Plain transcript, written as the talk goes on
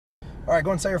All right,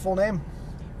 go and say your full name.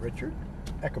 Richard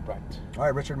Eckebright. All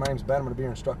right, Richard, my name's Ben. I'm going to be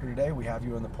your instructor today. We have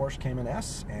you in the Porsche Cayman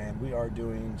S, and we are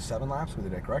doing 7 laps with you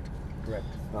today, correct? Correct.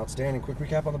 Outstanding. Quick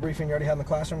recap on the briefing you already had in the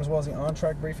classroom, as well as the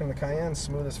on-track briefing. The Cayenne,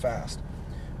 smooth as fast.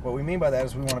 What we mean by that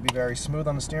is we want to be very smooth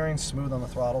on the steering, smooth on the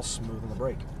throttle, smooth on the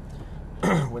brake.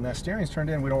 When that steering's turned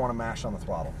in, we don't want to mash on the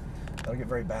throttle. That'll get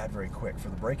very bad very quick. For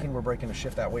the braking, we're braking to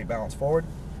shift that weight balance forward.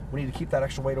 We need to keep that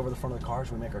extra weight over the front of the car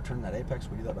as we make our turn in that apex.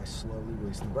 We do that by slowly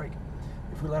releasing the brake.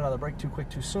 If we let out the brake too quick,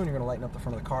 too soon, you're going to lighten up the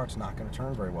front of the car. It's not going to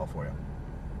turn very well for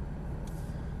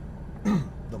you.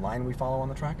 The line we follow on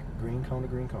the track, green cone to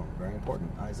green cone. Very important.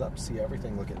 Eyes up, see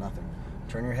everything, look at nothing.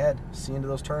 Turn your head, see into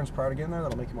those turns prior to getting there.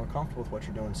 That'll make you more comfortable with what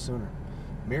you're doing sooner.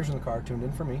 Mirrors in the car tuned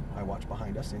in for me. I watch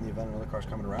behind us. In the event another car's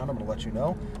coming around, I'm going to let you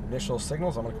know. Initial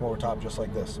signals, I'm going to come over top just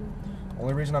like this.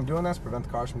 Only reason I'm doing this is to prevent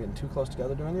the cars from getting too close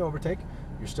together during the overtake.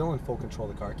 You're still in full control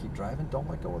of the car. Keep driving. Don't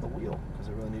let go of the wheel because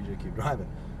they really need you to keep driving.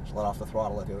 Just let off the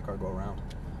throttle, let the other car go around.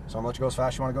 So I'm going to let you go as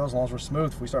fast as you want to go as long as we're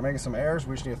smooth. If we start making some errors,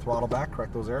 we just need to throttle back,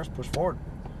 correct those errors, push forward.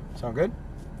 Sound good?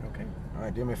 Okay. All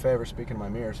right, do me a favor, speaking of my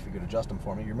mirrors, if you could adjust them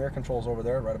for me. Your mirror control's over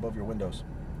there, right above your windows.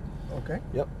 Okay.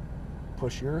 Yep.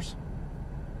 Push yours.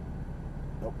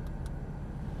 Nope.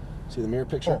 See the mirror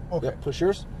picture? Oh, okay. Yep, push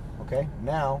yours. Okay,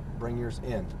 now bring yours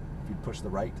in. If you push the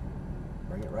right,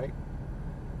 bring it right.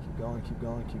 Keep going, keep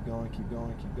going, keep going, keep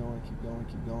going, keep going, keep going,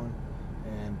 keep going.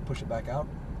 And push it back out.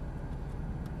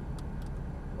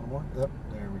 One more. Yep,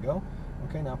 there we go.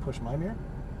 Okay, now push my mirror.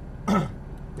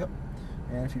 Yep.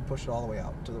 And if you push it all the way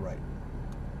out to the right.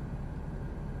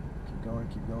 Keep going,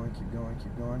 keep going, keep going,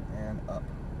 keep going, and up.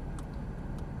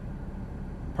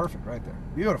 Perfect, right there.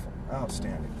 Beautiful.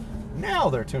 Outstanding. Now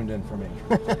they're tuned in for me.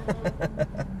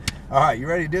 All right, you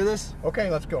ready to do this? Okay,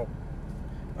 let's go.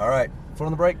 All right, foot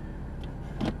on the brake.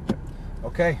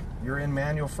 Okay, you're in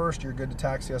manual first. You're good to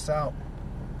taxi us out.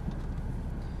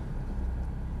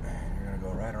 And you're going to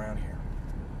go right around here.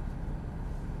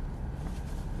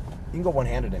 You can go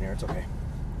one-handed in here. It's okay.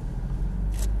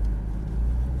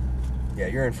 Yeah,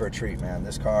 you're in for a treat, man.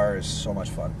 This car is so much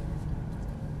fun.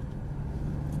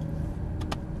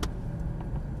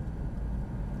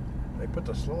 They put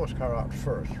the slowest car out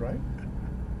first, right?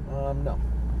 No.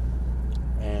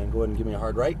 And go ahead and give me a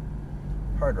hard right.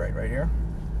 Hard right here.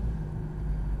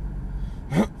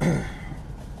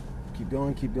 Keep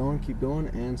going, keep going, keep going,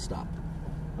 and stop.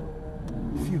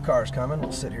 A few cars coming.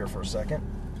 We'll sit here for a second.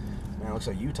 Man, it looks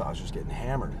like Utah's just getting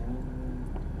hammered.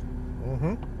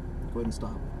 Mm-hmm. Go ahead and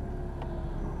stop.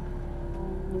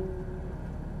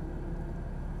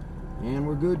 And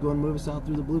we're good. Go ahead and move us out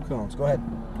through the blue cones. Go ahead.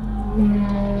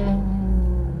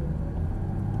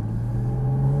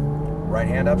 Right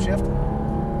hand upshift.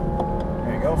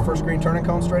 There you go. First green turning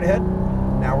cone straight ahead.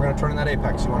 Now we're going to turn in that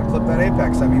apex. You want to clip that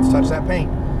apex. That means touch that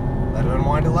paint. Let it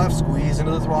unwind to left. Squeeze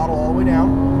into the throttle all the way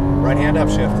down. Right hand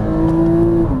upshift.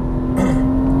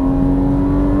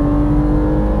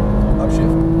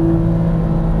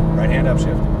 Upshift. Right hand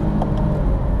upshift.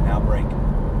 Now brake.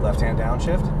 Left hand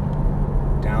downshift.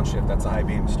 Downshift. That's the high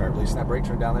beam. Start releasing that brake.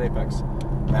 Turn down that apex.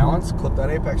 Balance. Clip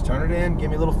that apex. Turn it in. Give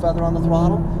me a little feather on the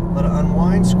throttle. Let it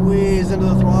unwind. Squeeze into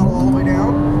the throttle all the way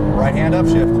down. Right hand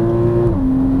upshift.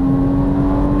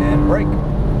 And brake.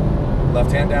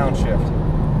 Left hand downshift.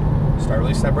 Start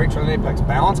releasing that brake. Turn the apex.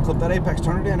 Balance. Clip that apex.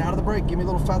 Turn it in. Out of the brake. Give me a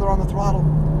little feather on the throttle.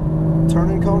 Turn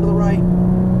and cone to the right.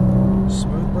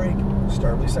 Smooth brake.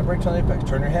 Start release that brake. Turn the apex.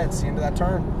 Turn your head. See into that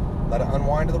turn. Let it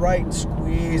unwind to the right.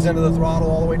 Squeeze into the throttle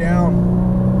all the way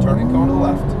down. Turning cone to the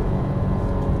left.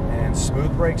 And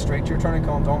smooth brake straight to your turning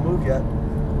cone. Don't move yet.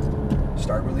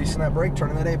 Start releasing that brake.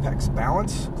 Turning that apex.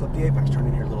 Balance. Clip the apex. Turn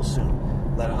in here a little soon.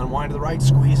 Let it unwind to the right.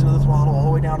 Squeeze into the throttle all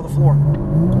the way down to the floor.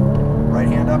 Right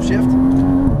hand upshift.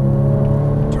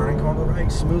 Turning cone to the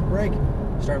right. Smooth brake.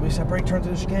 Start releasing that brake. Turn to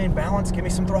the chicane. Balance. Give me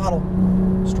some throttle.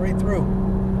 Straight through.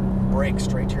 Brake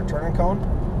straight to your turning cone.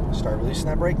 Start releasing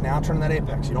that brake. Now turn that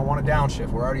apex. You don't want to downshift.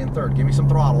 We're already in third. Give me some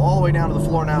throttle all the way down to the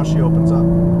floor. Now she opens up.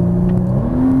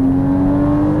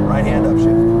 Right hand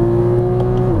upshift.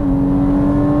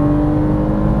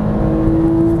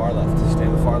 Far left. Stay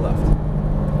to the far left.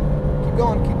 Keep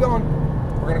going. Keep going.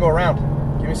 We're going to go around.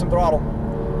 Give me some throttle.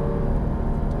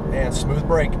 And smooth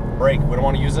brake. Brake. We don't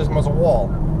want to use this as a wall.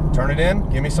 Turn it in.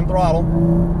 Give me some throttle.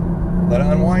 Let it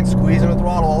unwind. Squeeze into the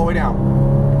throttle all the way down.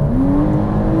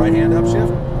 Right hand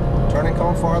upshift. Turning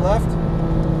cone far left.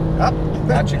 Up.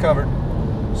 Got you covered.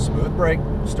 Smooth brake.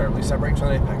 Start release that brake. Turn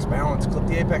the apex. Balance. Clip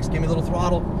the apex. Give me a little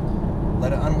throttle.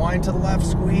 Let it unwind to the left.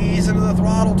 Squeeze into the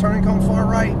throttle. Turning cone far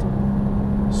right.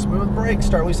 Smooth brake.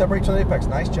 Start release that brake. Turn the apex.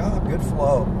 Nice job. Good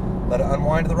flow. Let it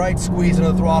unwind to the right. Squeeze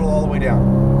into the throttle all the way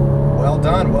down. Well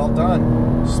done. Well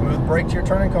done. Smooth brake to your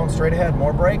turning cone, straight ahead.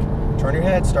 More brake. Turn your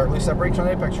head. Start, release that brake on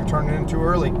the apex. You're turning in too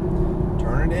early.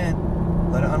 Turn it in.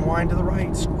 Let it unwind to the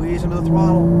right. Squeeze into the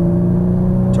throttle.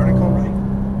 Turning cone right.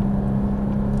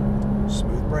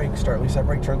 Smooth brake. Start, release that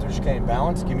brake. Turn through the chicane.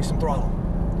 Balance. Give me some throttle.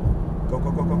 Go,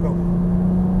 go, go, go, go.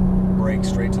 Brake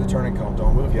straight to the turning cone.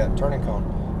 Don't move yet. Turning cone.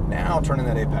 Now turn in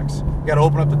that apex. You got to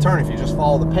open up the turn. If you just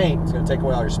follow the paint, it's going to take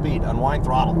away all your speed. Unwind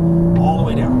throttle. All the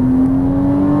way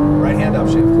down. Right hand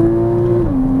upshift.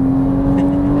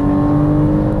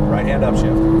 Right hand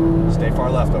upshift. Stay far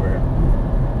left over here.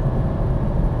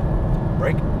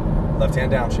 Brake. Left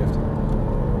hand downshift.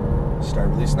 Start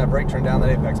releasing that brake. Turn down that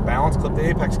apex. Balance. Clip the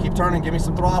apex. Keep turning. Give me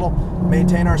some throttle.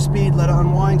 Maintain our speed. Let it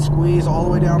unwind. Squeeze all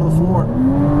the way down to the floor.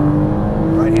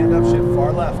 Right hand upshift.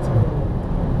 Far left.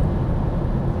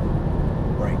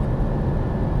 Brake.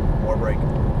 More brake.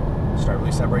 Start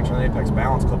release that brake. Turn the apex.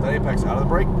 Balance. Clip that apex. Out of the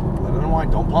brake. Let it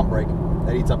unwind. Don't pump brake.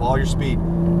 That eats up all your speed.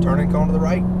 Turning cone to the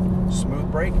right.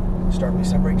 Smooth brake. Start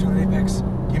release that brake. Turn the apex.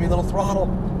 Give me a little throttle.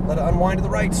 Let it unwind to the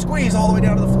right. Squeeze all the way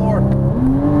down to the floor.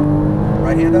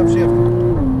 Right hand upshift.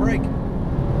 Brake.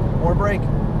 More brake.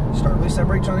 Start release that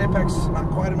brake. Turn the apex. Not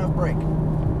quite enough brake.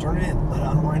 Turn it in. Let it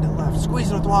unwind to the left. Squeeze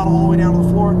the throttle all the way down to the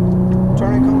floor.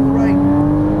 Turning cone to the right.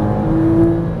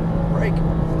 Brake.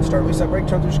 Start release that brake.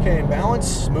 Turn through chicane. Balance.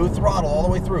 Smooth throttle all the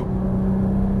way through.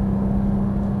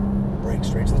 Brake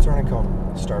straight to the turning cone.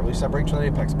 Start release that brake. Turn the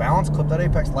apex. Balance. Clip that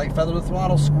apex. Light feather to the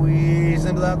throttle. Squeeze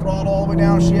into that throttle all the way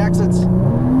down. She exits.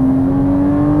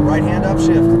 Right hand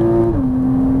upshift.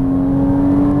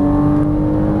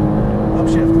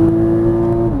 Upshift.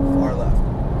 Far left.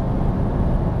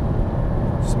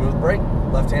 Smooth brake.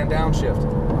 Left hand downshift.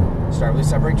 Start release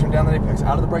that brake. Turn down that apex.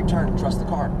 Out of the brake turn. Trust the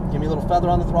car. Give me a little feather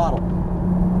on the throttle.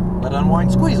 Let it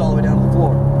unwind. Squeeze all the way down to the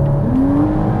floor.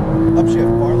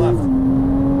 Upshift. Far left.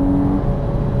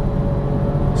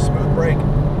 Smooth brake.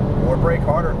 More brake.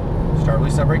 Harder. Start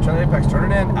release that brake. Turn the apex. Turn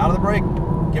it in. Out of the brake.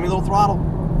 Give me a little throttle.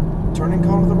 Turning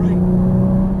cone to the right.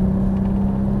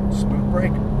 Smooth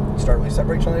brake. Start release that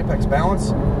brake. Turn the apex.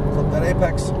 Balance. Clip that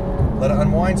apex. Let it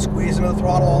unwind. Squeeze into the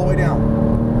throttle all the way down.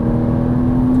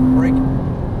 Brake.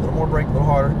 A little more brake. A little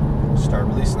harder. Start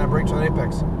releasing that brake. Turn the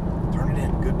apex. Turn it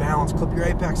in. Good balance. Clip your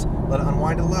apex. Let it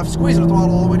unwind to the left. Squeeze the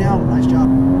throttle all the way down. Nice job.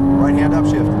 Right hand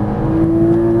upshift.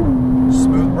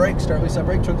 Smooth brake. Start release that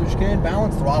brake. Turn through chicane.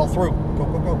 Balance. Throttle through. Go,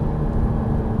 go, go.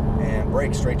 And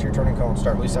brake straight to your turning cone.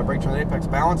 Start release that brake. Turn the apex.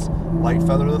 Balance. Light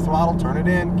feather to the throttle. Turn it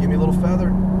in. Give me a little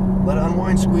feather. Let it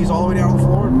unwind. Squeeze all the way down to the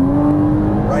floor.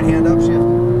 Right hand upshift.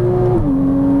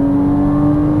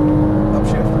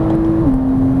 Upshift.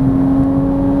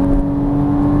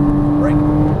 Brake.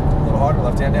 A little harder.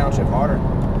 Left hand downshift. Harder.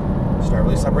 Start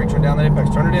release that brake. Turn down the apex.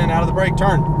 Turn it in. Out of the brake.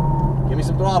 Turn. Give me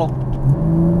some throttle.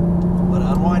 Let it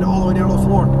unwind all the way down to the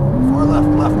floor. Far left.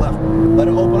 Left. Left. Let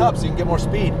it open up so you can get more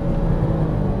speed.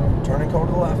 Turning cone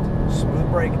to the left. Smooth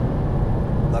brake.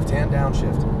 Left hand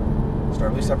downshift.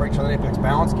 Start release that brake. Turn the apex.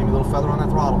 Balance. Give me a little feather on that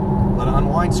throttle. Let it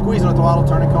unwind. Squeeze on the throttle.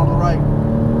 Turning cone to the right.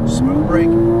 Smooth brake.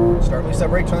 Start release that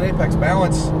brake. Turn the apex.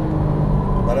 Balance.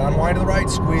 Let it unwind to the right.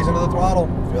 Squeeze into the throttle.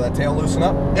 Feel that tail loosen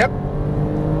up? Yep.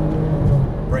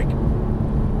 Brake.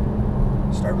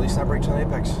 Start releasing that brake. Turn the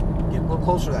apex. Get a little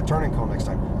closer to that turning cone next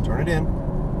time. Turn it in.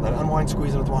 Let it unwind.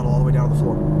 Squeeze into the throttle all the way down to the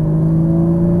floor.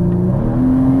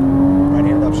 Right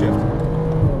hand upshift.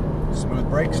 Smooth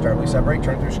brake. Start release that brake.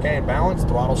 Turn through chicane. Balance.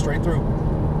 Throttle straight through.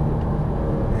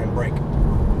 And brake.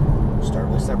 Start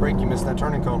release that brake. You missed that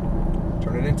turning cone.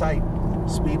 Turn it in tight.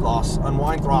 Speed loss.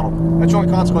 Unwind throttle. That's your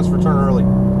only consequence for turning early. A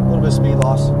little bit of speed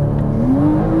loss.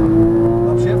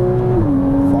 Upshift.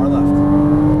 Far left.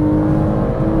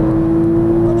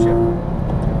 Upshift.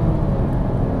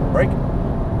 Brake.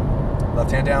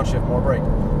 Left hand downshift. More brake.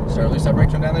 Start release that brake.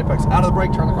 Turn down the apex. Out of the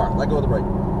brake. Turn the car. Let go of the brake.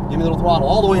 Give me a little throttle.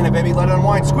 All the way in it, baby. Let it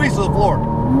unwind. Squeeze to the floor.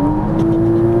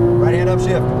 Right hand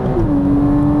upshift.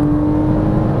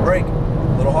 Brake.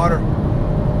 A little harder.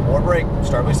 More brake.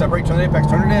 Start release that brake. Turn the apex.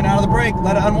 Turn it in. Out of the brake.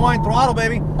 Let it unwind. Throttle,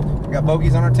 baby. We got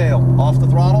bogeys on our tail. Off the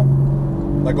throttle.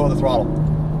 Let go of the throttle.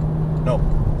 No.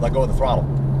 Let go of the throttle.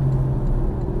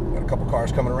 Got a couple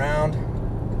cars coming around.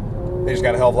 They just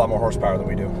got a hell of a lot more horsepower than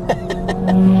we do.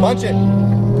 Punch it.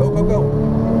 Go, go, go.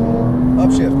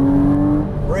 Upshift.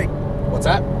 Brake. What's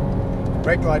that?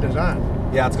 Brake light is on.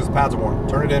 Yeah, it's because the pads are worn.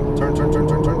 Turn it in. Turn, turn, turn,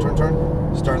 turn, turn, turn,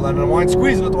 turn. Start letting it unwind.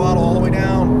 Squeezing the throttle all the way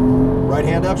down. Right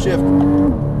hand upshift.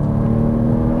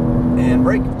 And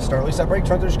brake. Start release that brake.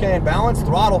 Turn through the chicane. Balance.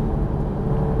 Throttle.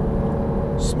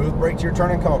 Smooth brake to your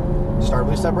turning cone. Start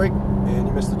release that brake. And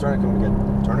you missed the turning cone again.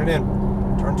 Turn it in.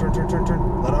 Turn, turn, turn, turn, turn.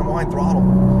 Let it unwind. Throttle.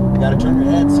 You got to turn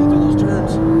your head. See through those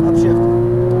turns. Upshift.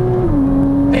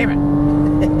 Damn it.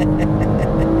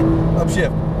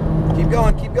 Upshift. Keep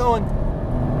going, keep going.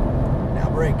 Now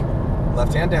brake.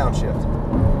 Left hand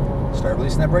downshift. Start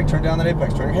releasing that brake, turn down that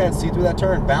apex, turn your head, see through that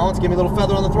turn. Balance, give me a little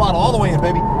feather on the throttle, all the way in,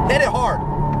 baby. Hit it hard.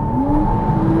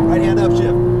 Right hand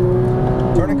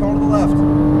upshift. Turn and cone to the left.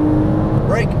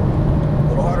 Brake. A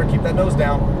little harder, keep that nose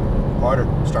down. Harder.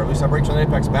 Start releasing that brake, turn the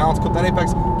apex. Balance, clip that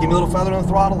apex. Give me a little feather on the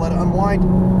throttle, let it unwind.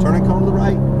 Turn and cone to the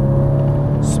right.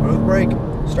 Smooth brake.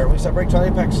 Start releasing that brake,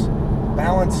 turn the apex.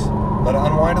 Balance, let it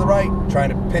unwind to the right. Trying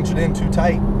to pinch it in too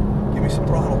tight. Give me some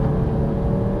throttle.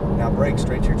 Now brake,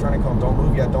 straight to your turning cone. Don't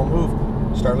move yet, don't move.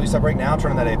 Start release that brake now,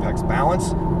 turn that apex.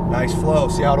 Balance, nice flow.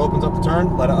 See how it opens up the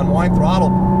turn? Let it unwind,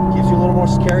 throttle. Gives you a little more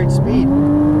carried speed.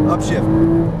 Upshift.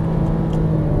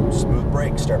 Smooth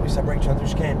brake, start release that brake, turn through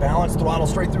chicane. Balance, throttle,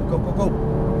 straight through, go, go, go.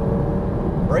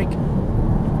 Brake.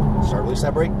 Start release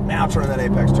that brake, now turn that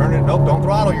apex. Turn it, nope, don't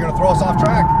throttle, you're gonna throw us off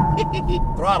track.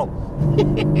 Throttle.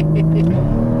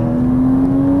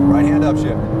 Right hand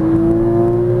upshift.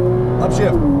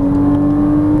 Upshift.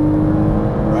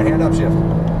 Right hand upshift.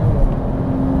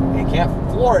 You can't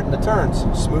floor it in the turns.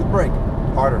 Smooth brake.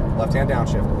 Harder. Left hand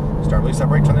downshift. Start release that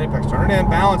brake, turn the apex. Turn it in.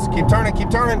 Balance. Keep turning.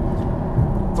 Keep turning.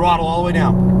 Throttle all the way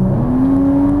down.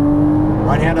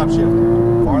 Right hand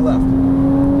upshift. Far left.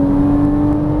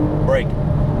 Brake.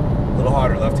 A little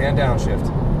harder. Left hand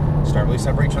downshift. Start release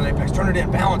that brake, turn the apex. Turn it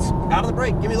in. Balance. Out of the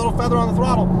brake. Give me a little feather on the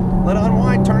throttle. Let it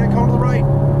unwind. Turn and cone to the right.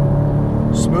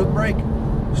 Smooth brake.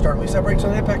 Start release that brake,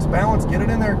 turn the apex. Balance. Get it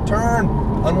in there. Turn.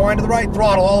 Unwind to the right,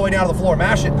 throttle all the way down to the floor.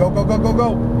 Mash it, go, go, go, go,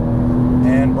 go.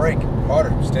 And brake,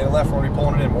 harder. Stay to the left when we're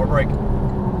pulling it in, more brake.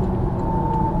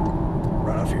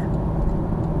 Right off here.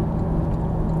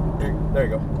 There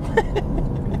you go.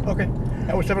 Okay,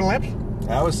 that was 7 laps?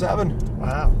 That was 7.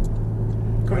 Wow.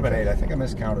 Could have been 8, I think I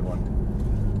miscounted one.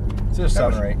 It's just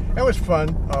 7 or 8. That was fun.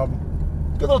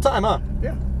 Good little time, huh?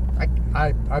 Yeah. I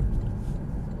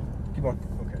Keep going.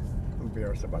 Okay. I'm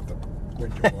embarrassed about the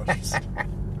winter washes.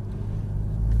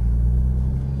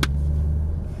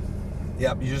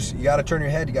 Yep, you got to turn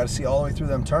your head. You got to see all the way through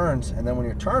them turns, and then when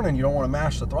you're turning, you don't want to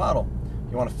mash the throttle.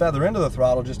 You want to feather into the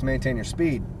throttle just to maintain your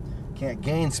speed. You can't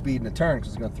gain speed in a turn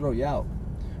because it's going to throw you out.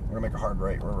 We're going to make a hard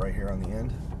right. We're right here on the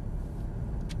end.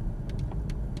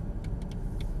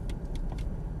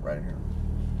 Right in here.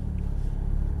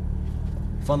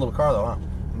 Fun little car though, huh?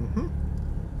 Mm-hmm.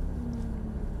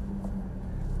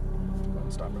 Go ahead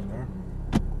and stop right there.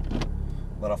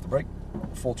 Let off the brake.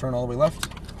 Full turn all the way left.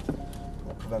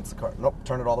 That prevents the car. Nope,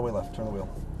 turn it all the way left. Turn the wheel.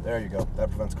 There you go. That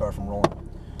prevents the car from rolling.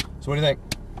 So what do you think?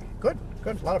 Good,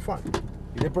 good. A lot of fun.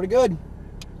 You did pretty good.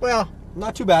 Well,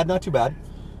 Not too bad, not too bad.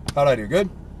 How'd I do? Good?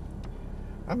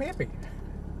 I'm happy.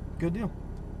 Good deal.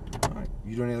 All right.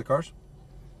 You do any other cars?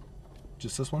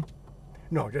 Just this one?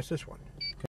 No, just this one.